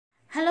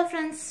Hello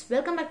friends,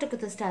 welcome back to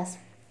Kuthu Stars.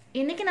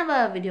 இன்னைக்கு நம்ம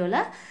வீடியோல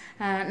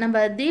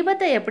நம்ம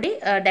தீபத்தை எப்படி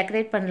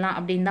டெக்கரேட் பண்ணலாம்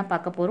அப்படினு தான்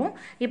பார்க்க போறோம்.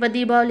 இப்போ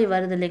தீபாவளி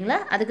வருது இல்லீங்களா?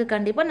 அதுக்கு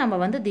கண்டிப்பா நம்ம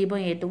வந்து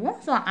தீபம் ஏத்துவோம்.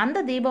 சோ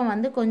அந்த தீபம்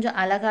வந்து கொஞ்சம்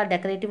அழகா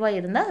டெக்கரேட்டிவா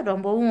இருந்தா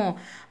ரொம்பவும்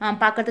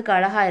பார்க்கிறதுக்கு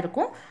அழகா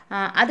இருக்கும்.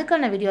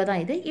 அதுக்கான வீடியோ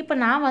தான் இது. இப்போ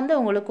நான் வந்து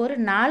உங்களுக்கு ஒரு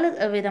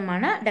 4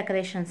 விதமான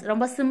டெக்கரேஷன்ஸ்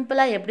ரொம்ப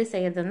சிம்பிளா எப்படி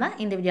செய்யறதுன்னு தான்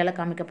இந்த வீடியோல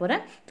காமிக்க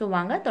போறேன். சோ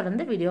வாங்க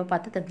தொடர்ந்து வீடியோ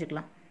பார்த்து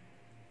தெரிஞ்சுக்கலாம்.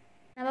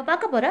 நம்ம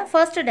பார்க்க போற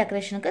ஃபர்ஸ்ட்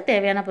டெக்கரேஷனுக்கு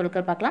தேவையான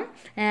பொருட்கள் பார்க்கலாம்.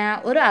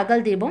 ஒரு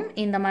அகல் தீபம்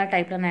இந்த மாதிரி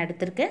டைப்ல நான்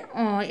எடுத்துர்க்கேன்.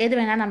 எது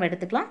வேணா நம்ம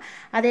எடுத்துக்கலாம்.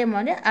 அதே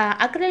மாதிரி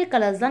அக்ரிலிக்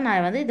கலர்ஸ் தான்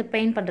நான் வந்து இது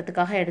பெயிண்ட்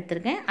பண்றதுக்காக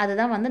எடுத்துர்க்கேன்.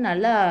 அதுதான் வந்து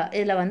நல்லா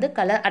இதுல வந்து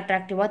கலர்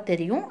அட்ராக்டிவா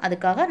தெரியும்.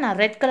 அதுக்காக நான்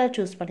ரெட் கலர்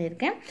சூஸ்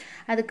பண்ணியிருக்கேன்.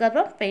 அதுக்கு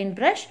அப்புறம் paint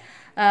brush,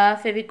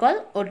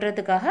 Fevicol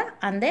ஒட்டுறதுக்காக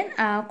and then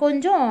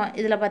கொஞ்சம்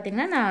இதுல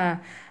பாத்தீங்கன்னா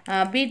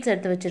நான் பீட்ஸ்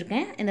எடுத்து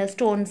வச்சிருக்கேன். இந்த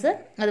ஸ்டோன்ஸ்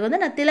அது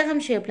வந்து நான்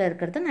திலகம் ஷேப்ல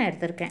இருக்கிறது நான்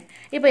எடுத்துர்க்கேன்.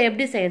 இப்போ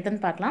எப்படி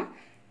செய்யறதுன்னு பார்க்கலாம்.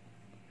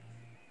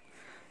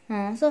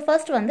 So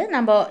first வந்து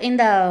நம்ம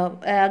இந்த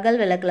அகல்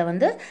விளக்குல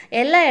வந்து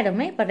எல்லா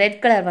இடமே இப்ப ரெட்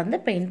கலர் வந்து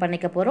பெயிண்ட்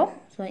பண்ணிக்க போறோம்.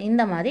 சோ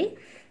இந்த மாதிரி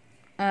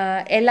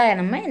எல்லா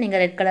இடமே நீங்க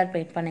ரெட் கலர்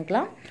பெயிண்ட்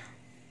பண்ணிக்கலாம்.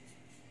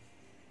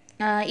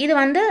 இது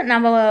வந்து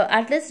நம்ம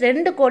அட்லீஸ்ட்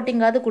 2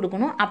 கோட்டிங்காவது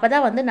கொடுக்கணும்.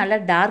 அப்பதான் வந்து நல்லா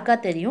டார்க்கா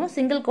தெரியும்.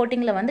 சிங்கிள்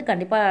கோட்டிங்ல வந்து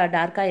கண்டிப்பா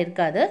டார்க்கா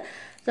இருக்காது.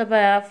 சோ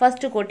இப்ப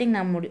ஃபர்ஸ்ட் கோட்டிங்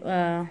நான்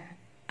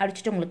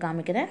அடிச்சிட்டு உங்களுக்கு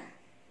காமிக்கிறேன்.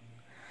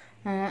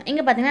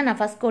 இங்க பாத்தீங்கன்னா நான்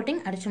ஃபர்ஸ்ட் கோட்டிங்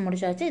அடிச்சு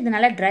முடிச்சாச்சு. இது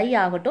நல்லா dry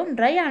ஆகட்டும்.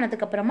 dry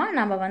ஆனதுக்கு அப்புறமா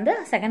நாம வந்து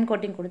செகண்ட்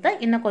கோட்டிங் கொடுத்தா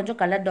இன்னும் கொஞ்சம்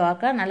கலர்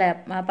டார்க்கா நல்ல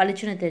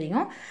பளிச்சுன்னு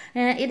தெரியும்.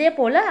 இதே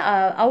போல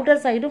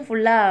அவுட்டர் சைடும்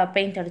ஃபுல்லா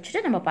பெயிண்ட்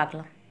அடிச்சிட்டு நம்ம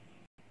பார்க்கலாம்.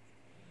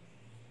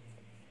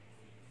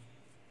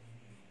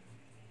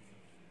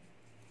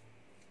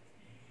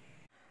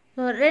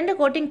 ரெண்டு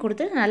கோட்டிங்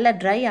கொடுத்து நல்லா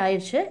dry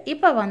ஆயிருச்சு.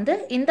 இப்போ வந்து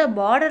இந்த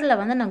பார்டர்ல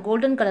வந்து நான்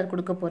கோல்டன் கலர்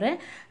கொடுக்க போறேன்.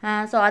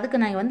 சோ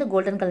அதுக்கு நான் வந்து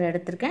கோல்டன் கலர்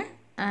எடுத்துர்க்கேன்.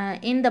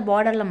 இந்த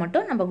பார்டர்ல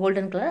மட்டும் நம்ம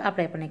கோல்டன் கலர்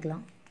அப்ளை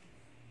பண்ணிக்கலாம்.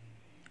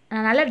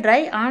 நல்லா dry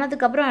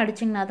ஆனதுக்கு அப்புறம்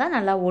அடிச்சிங்கனா தான்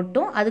நல்லா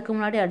ஒட்டும். அதுக்கு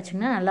முன்னாடி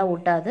அடிச்சிங்கனா நல்லா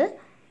ஒட்டாது.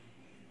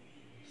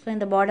 சோ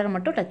இந்த பார்டர்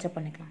மட்டும் டச் அப்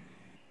பண்ணிக்கலாம்.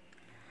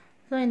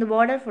 சோ இந்த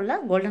பார்டர் ஃபுல்லா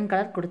கோல்டன்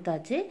கலர்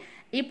கொடுத்தாச்சு.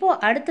 இப்போ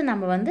அடுத்து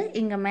நம்ம வந்து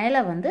இங்க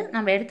மேல வந்து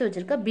நம்ம எடுத்து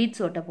வச்சிருக்க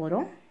பீட்ஸ் ஒட்ட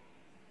போறோம்.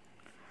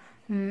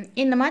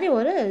 இந்த மாதிரி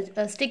ஒரு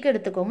ஸ்டிக்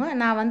எடுத்துக்கோங்க.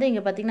 நான் வந்து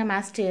இங்க பாத்தீங்கன்னா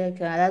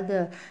மாஸ்டிக் அதாவது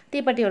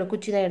தீப்பெட்டியோட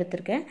குச்சி தான்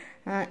எடுத்துர்க்கேன்.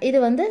 இது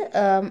வந்து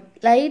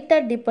லைட்டா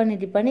டிப்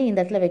பண்ணி இந்த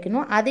இடத்துல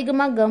வைக்கணும்.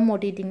 அதிகமா கம்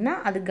ஒட்டிட்டீங்கன்னா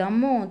அது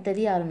கம்மும்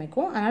தெரிய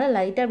ஆரம்பிக்கும். அதனால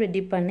லைட்டா அப்படி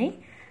டிப் பண்ணி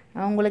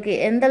உங்களுக்கு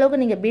எந்த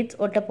அளவுக்கு நீங்க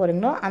பீட்ஸ் ஒட்ட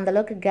போறீங்களோ அந்த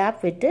அளவுக்கு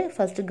கேப் விட்டு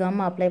ஃபர்ஸ்ட்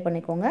கம் அப்ளை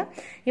பண்ணிக்கோங்க.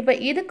 இப்போ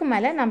இதுக்கு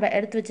மேல நம்ம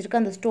எடுத்து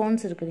வச்சிருக்க அந்த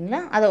ஸ்டோன்ஸ்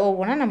இருக்குங்களா அத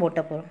ஒவ்வொண்ணா நம்ம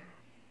ஒட்ட போறோம்.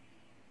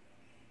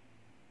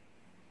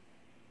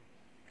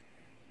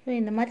 சோ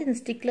இந்த மாதிரி இந்த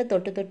ஸ்டிக்ல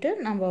தொட்டு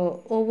நம்ம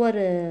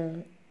ஒவ்வொரு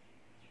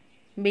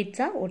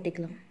பீட்ஸா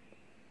ஒட்டிக்கலாம்.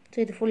 சோ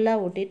இது ஃபுல்லா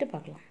ஒட்டிட்டு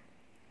பார்க்கலாம்.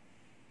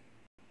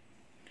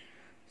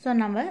 சோ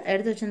நம்ம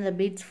எடுத்து வச்சிருந்த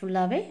பீட்ஸ்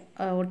ஃபுல்லாவே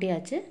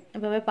ஒட்டியாச்சு.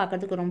 இப்பவே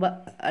பார்க்கிறதுக்கு ரொம்ப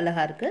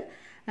அழகா இருக்கு.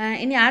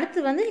 இனி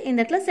அடுத்து வந்து இந்த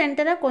இடத்துல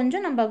சென்டரா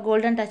கொஞ்சம் நம்ம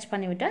கோல்டன் டச்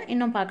பண்ணி விட்டா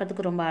இன்னும்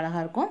பார்க்கிறதுக்கு ரொம்ப அழகா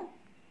இருக்கும்.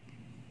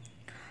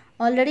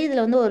 ஆல்ரெடி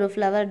இதுல வந்து ஒரு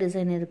ஃப்ளவர்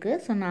டிசைன் இருக்கு.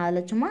 சோ நான்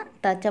அதல சும்மா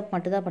டச் அப்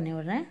மட்டும் தான் பண்ணி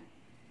விடுறேன்.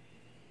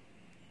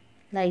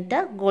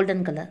 லைட்டா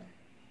கோல்டன் கலர்.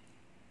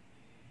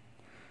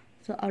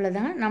 சோ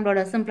அவ்வளவுதான் நம்மளோட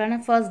சிம்பிளான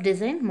ஃபர்ஸ்ட்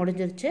டிசைன்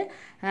முடிஞ்சிருச்சு.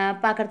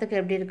 பார்க்கிறதுக்கு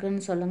எப்படி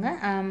இருக்குன்னு சொல்லுங்க.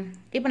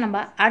 இப்போ நம்ம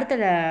அடுத்த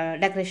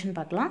டெக்கரேஷன்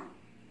பார்க்கலாம்.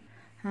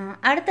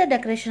 அடுத்த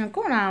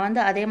டெக்கரேஷனுக்கும் நான் வந்து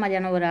அதே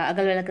மாதிரியான ஒரு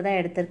அகல் விளக்கு தான்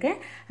எடுத்துர்க்கேன்.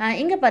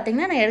 இங்க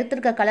பாத்தீங்கன்னா நான்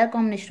எடுத்துர்க்க கலர்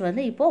காம்பினேஷன்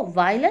வந்து இப்போ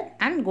violet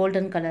and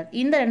golden கலர்.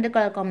 இந்த ரெண்டு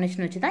கலர்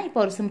காம்பினேஷன் வச்சு தான்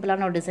இப்போ ஒரு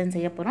சிம்பிளான ஒரு டிசைன்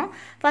செய்ய போறோம்.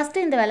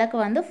 ஃபர்ஸ்ட் இந்த விளக்கு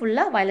வந்து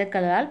ஃபுல்லா violet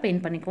கலரால்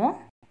பெயிண்ட் பண்ணிக்குவோம்.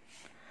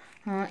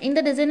 இந்த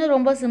டிசைன்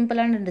ரொம்ப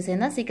சிம்பிளான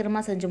டிசைன் தான்.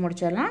 சீக்கிரமா செஞ்சு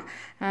முடிச்சிடலாம்.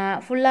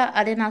 ஃபுல்லா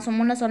அதே நான்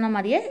முன்ன சொன்ன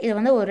மாதிரியே இது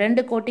வந்து ஒரு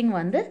 2 கோட்டிங்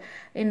வந்து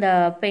இந்த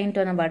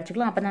பெயிண்ட்டை நம்ம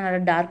அடிச்சுக்கலாம். அப்பதான்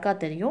நல்லா டார்க்கா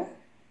தெரியும்.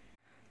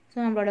 சோ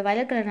நம்மளோட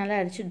violet கலர் நல்லா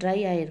அடிச்சு dry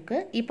ஆயிருக்கு.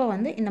 இப்போ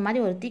வந்து இந்த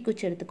மாதிரி ஒரு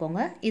தீக்குச்சி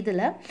எடுத்துக்கோங்க.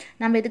 இதுல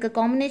நம்ம இதுக்கு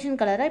காம்பினேஷன்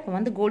கலரா இப்போ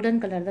வந்து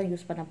கோல்டன் கலர் தான்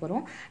யூஸ் பண்ண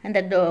போறோம்.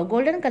 அந்த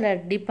கோல்டன்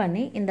கலர் டிப்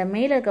பண்ணி இந்த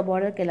மேல இருக்க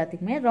பார்டருக்கு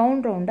எல்லாத்துக்குமே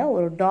ரவுண்டா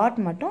ஒரு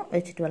டாட் மட்டும்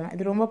வெச்சிட்டு வரலாம்.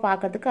 இது ரொம்ப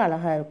பார்க்கிறதுக்கு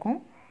அழகா இருக்கும்.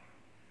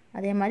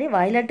 அதே மாதிரி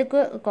வயலட்டுக்கு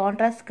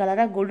கான்ட்ராஸ்ட்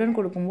கலரா கோல்டன்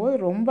கொடுக்கும்போது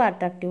ரொம்ப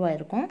அட்ராக்டிவா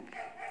இருக்கும்.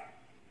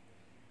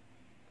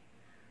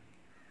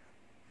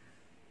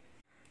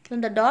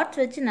 இந்த டாட்ஸ்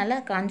வச்சு நல்லா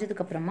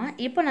காஞ்சதுக்கு அப்புறமா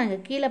இப்போ நாங்க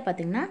கீழ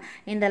பாத்தீங்கன்னா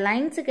இந்த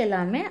லைன்ஸ்க்கு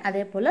எல்லாமே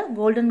அதே போல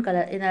கோல்டன்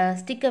கலர் இந்த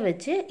ஸ்டிக்கை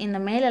வச்சு இந்த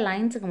மேல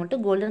லைன்ஸ்க்கு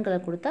மட்டும் கோல்டன்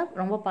கலர் கொடுத்தா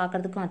ரொம்ப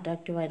பார்க்கிறதுக்கு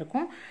அட்ராக்டிவா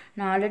இருக்கும்.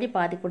 நான் ஆல்ரெடி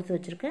பாதி கொடுத்து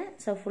வச்சிருக்கேன்.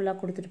 சோ ஃபுல்லா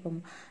கொடுத்துட்டு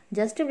போவோம்.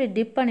 ஜஸ்ட் இப்படி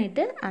டிப்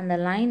பண்ணிட்டு அந்த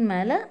லைன்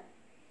மேல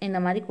இந்த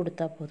மாதிரி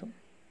கொடுத்தா போதும்.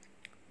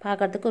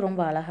 பார்க்கிறதுக்கு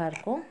ரொம்ப அழகா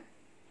இருக்கும்.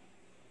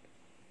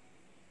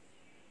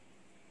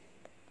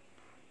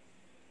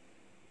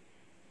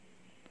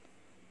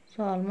 சோ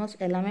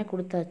ஆல்மோஸ்ட் எல்லாமே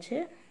கொடுத்தாச்சு.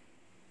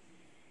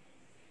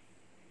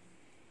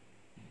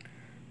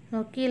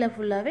 கீழ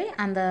ஃபுல்லாவே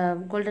அந்த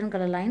கோல்டன்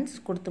கலர் லைன்ஸ்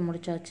கொடுத்து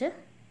முடிச்சாச்சு.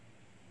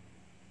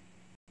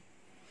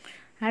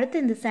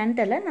 அடுத்து இந்த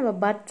சென்டர்ல நம்ம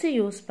பட்ஸ்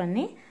யூஸ்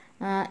பண்ணி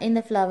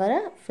இந்த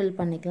ஃப்ளவரை ஃபில்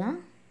பண்ணிக்கலாம்.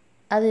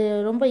 அது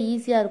ரொம்ப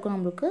ஈஸியா இருக்கும்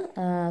நமக்கு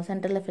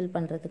சென்டர்ல ஃபில்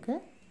பண்றதுக்கு.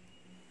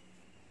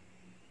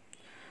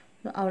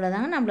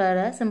 அவ்வளோதாங்க,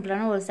 நம்மளோட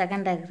சிம்பிளான ஒரு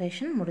செகண்ட்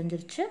டெக்கரேஷன்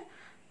முடிஞ்சிருச்சு.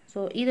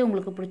 ஸோ இது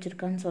உங்களுக்கு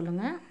பிடிச்சிருக்கான்னு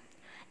சொல்லுங்கள்.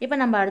 இப்போ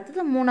நம்ம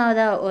அடுத்தது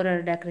மூணாவதாக ஒரு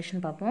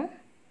டெக்கரேஷன் பார்ப்போம்.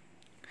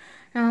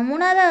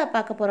 மூணாவதாக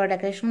பார்க்க போகிற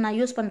டெக்கரேஷன் நான்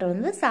யூஸ் பண்ணுறது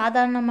வந்து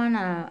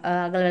சாதாரணமான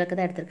அகல் விளக்கு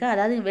தான் எடுத்திருக்கேன்.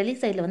 அதாவது வெளி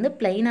சைடில் வந்து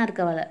பிளெயினாக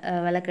இருக்க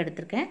விளக்கு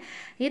எடுத்திருக்கேன்.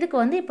 இதுக்கு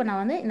வந்து இப்போ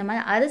நான் வந்து இந்த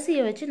மாதிரி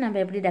அரிசியை வச்சு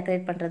நம்ம எப்படி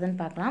டெக்கரேட் பண்ணுறதுன்னு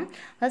பார்க்கலாம்.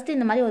 ஃபஸ்ட்டு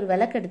இந்த மாதிரி ஒரு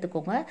விளக்கு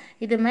எடுத்துக்கோங்க.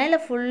 இது மேலே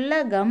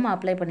ஃபுல்லாக கம்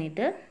அப்ளை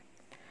பண்ணிவிட்டு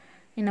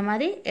இந்த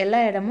மாதிரி எல்லா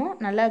இடமும்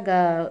நல்லா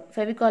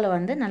ஃபெவிகாலை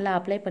வந்து நல்லா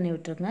அப்ளை பண்ணி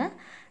விட்டுருங்க.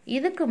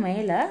 இதுக்கு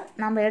மேலே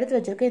நம்ம எடுத்து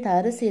வச்சுருக்க இந்த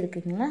அரிசி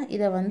இருக்குங்களா,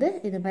 இதை வந்து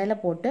இது மேலே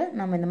போட்டு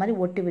நம்ம இந்த மாதிரி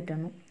ஒட்டி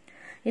விட்டணும்.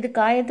 இது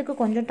காயத்துக்கு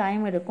கொஞ்சம்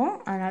டைம் எடுக்கும்.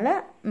 அதனால்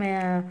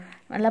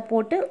நல்லா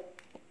போட்டு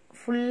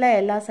ஃபுல்லாக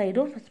எல்லா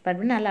சைடும் ஸ்ப்ரெட்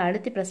பண்ணி நல்லா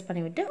அழுத்தி ப்ரெஸ்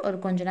பண்ணிவிட்டு ஒரு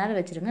கொஞ்சம் நேரம்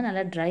வச்சுருங்க.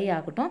 நல்லா ட்ரை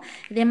ஆகட்டும்.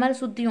 இதே மாதிரி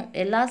சுற்றியும்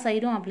எல்லா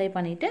சைடும் அப்ளை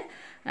பண்ணிவிட்டு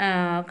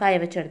காய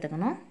வச்சு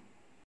எடுத்துக்கணும்.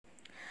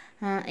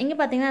 இங்கே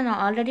பார்த்தீங்கன்னா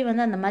நான் ஆல்ரெடி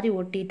வந்து அந்த மாதிரி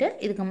ஒட்டிட்டு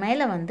இதுக்கு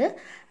மேலே வந்து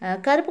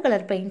கருப்பு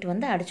கலர் பெயிண்ட்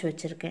வந்து அடித்து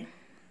வச்சுருக்கேன்.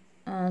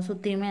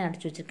 சுற்றியுமே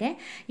அடித்து வச்சுருக்கேன்.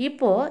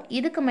 இப்போது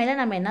இதுக்கு மேலே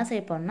நம்ம என்ன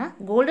செய்ய போகிறோம்னா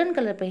கோல்டன்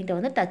கலர் பெயிண்ட்டை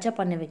வந்து டச்சப்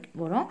பண்ணி வைக்க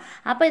போகிறோம்.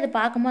 அப்போ இது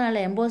பார்க்கும்போது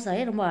நல்லா எம்போஸ்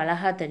ஆகி ரொம்ப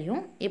அழகாக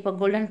தெரியும். இப்போ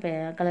கோல்டன்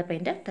கலர்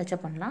பெயிண்ட்டை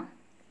டச்சப் பண்ணலாம்.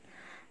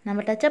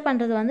 நம்ம டச்சப்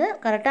பண்ணுறது வந்து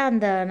கரெக்டாக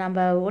அந்த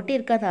நம்ம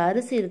ஒட்டியிருக்க அந்த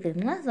அரிசி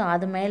இருக்குதுங்களா, ஸோ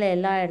அது மேலே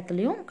எல்லா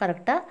இடத்துலையும்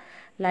கரெக்டாக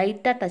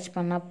லைட்டாக டச்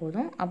பண்ணால்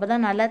போதும். அப்போ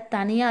தான் நல்லா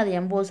தனியாக அது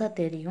எம்போஸாக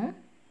தெரியும்.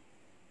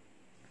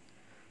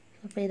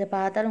 இப்போ இதை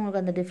பார்த்தாலும்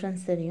உங்களுக்கு அந்த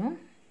டிஃப்ரென்ஸ் தெரியும்.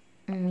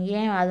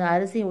 ஏன் அது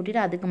அரிசியை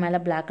ஊட்டிட்டு அதுக்கு மேலே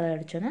பிளாக் கலர்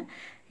அடிச்சோன்னு.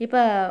 இப்போ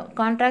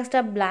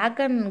கான்ட்ராஸ்டாக பிளாக்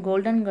அண்ட்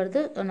கோல்டனுங்கிறது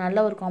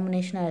நல்ல ஒரு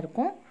காம்பினேஷனாக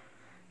இருக்கும்.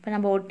 இப்போ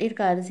நம்ம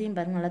ஒட்டியிருக்க அரிசியும்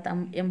பாருங்கள் நல்லா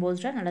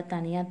எம்போஸ்டாக நல்லா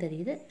தனியாக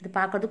தெரியுது. இது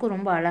பார்க்குறதுக்கும்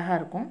ரொம்ப அழகாக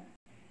இருக்கும்.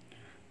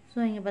 ஸோ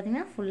இங்கே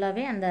பார்த்திங்கன்னா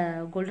ஃபுல்லாகவே அந்த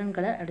கோல்டன்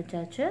கலர்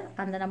அடித்தாச்சு.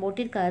 அந்த நம்ம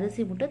ஒட்டியிருக்க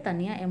அரிசி மட்டும்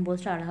தனியாக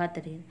எம்போஸ்டாக அழகாக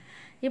தெரியுது.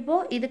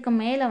 இப்போது இதுக்கு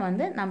மேலே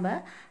வந்து நம்ம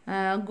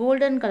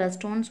கோல்டன் கலர்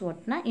ஸ்டோன்ஸ்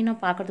ஒட்டினா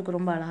இன்னும் பார்க்குறதுக்கு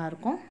ரொம்ப அழகாக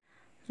இருக்கும்.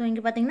 ஸோ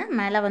இங்கே பார்த்திங்கன்னா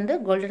மேலே வந்து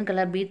கோல்டன்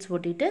கலர் பீட்ஸ்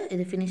ஒட்டிட்டு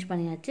இது ஃபினிஷ்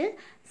பண்ணியாச்சு.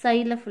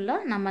 சைடில்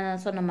ஃபுல்லாக நம்ம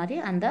சொன்ன மாதிரி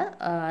அந்த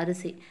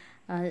அரிசி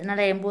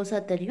நல்லா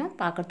எம்போஸாக தெரியும்.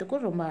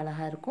 பார்க்குறதுக்கும் ரொம்ப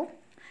அழகாக இருக்கும்.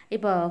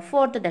 இப்போ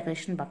ஃபோர்த்து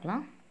டெக்கரேஷன்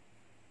பார்க்கலாம்.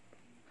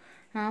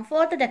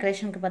 ஃபோர்த்து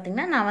டெக்கரேஷனுக்கு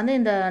பார்த்திங்கன்னா நான் வந்து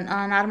இந்த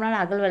நார்மலான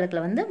அகல்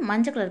விளக்கில் வந்து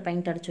மஞ்சள் கலர்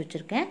பெயிண்ட் அடித்து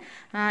வச்சுருக்கேன்.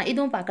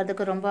 இதுவும்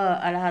பார்க்குறதுக்கு ரொம்ப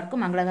அழகாக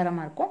இருக்கும்,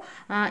 மங்களகரமாக இருக்கும்.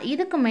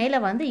 இதுக்கு மேலே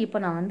வந்து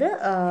இப்போ நான் வந்து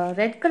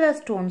ரெட் கலர்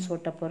ஸ்டோன்ஸ்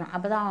ஒட்ட போகிறேன்.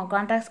 அப்போ தான்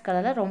கான்ட்ராஸ்ட்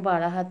கலரில் ரொம்ப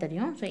அழகாக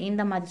தெரியும். ஸோ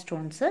இந்த மாதிரி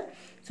ஸ்டோன்ஸு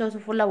ஸோ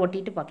ஃபுல்லாக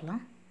ஒட்டிட்டு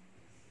பார்க்கலாம்.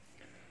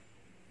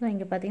 ஸோ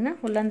இங்கே பார்த்திங்கன்னா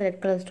ஃபுல்லாக அந்த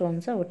ரெட் கலர்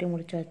ஸ்டோன்ஸை ஒட்டி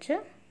முடிச்சாச்சு.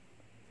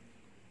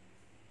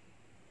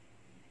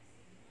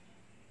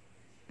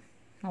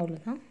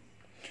 அவ்வளோதான்.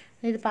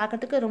 இது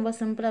பார்க்குறதுக்கு ரொம்ப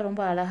சிம்பிளாக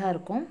ரொம்ப அழகாக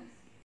இருக்கும்.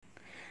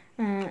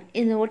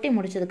 இது ஒட்டி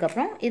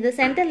முடிச்சதுக்கப்புறம் இது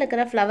சென்டரில்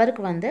இருக்கிற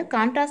ஃப்ளவருக்கு வந்து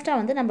கான்ட்ராஸ்ட்டாக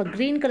வந்து நம்ம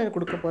க்ரீன் கலர்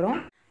கொடுக்க போகிறோம்.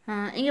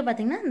 இங்கே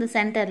பார்த்திங்கன்னா இந்த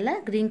சென்டரில்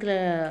க்ரீன்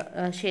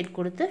கலர் ஷேட்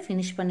கொடுத்து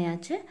ஃபினிஷ்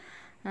பண்ணியாச்சு.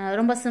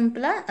 ரொம்ப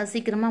சிம்பிளாக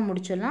சீக்கிரமாக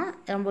முடிச்சிடலாம்.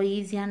 ரொம்ப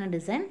ஈஸியான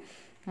டிசைன்.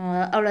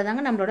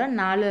 அவ்வளோதாங்க, நம்மளோட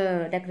 4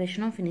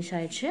 டெக்கரேஷனும் ஃபினிஷ்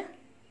ஆயிடுச்சு.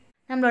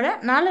 நம்மளோட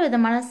 4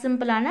 விதமான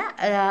சிம்பிளான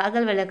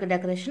அகல் விளக்கு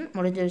டெக்கரேஷன்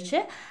முடிஞ்சிருச்சு.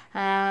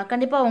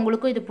 கண்டிப்பாக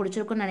உங்களுக்கும் இது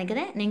பிடிச்சிருக்குன்னு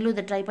நினைக்கிறேன். நீங்களும்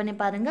இதை ட்ரை பண்ணி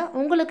பாருங்கள்.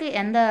 உங்களுக்கு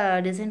எந்த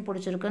டிசைன்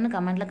பிடிச்சிருக்குன்னு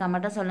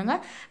கமெண்ட்டாக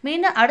சொல்லுங்கள்.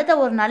 மீண்டும் அடுத்த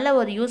ஒரு நல்ல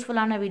ஒரு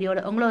யூஸ்ஃபுல்லான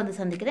வீடியோட உங்களை வந்து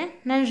சந்திக்கிறேன்.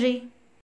 நன்றி.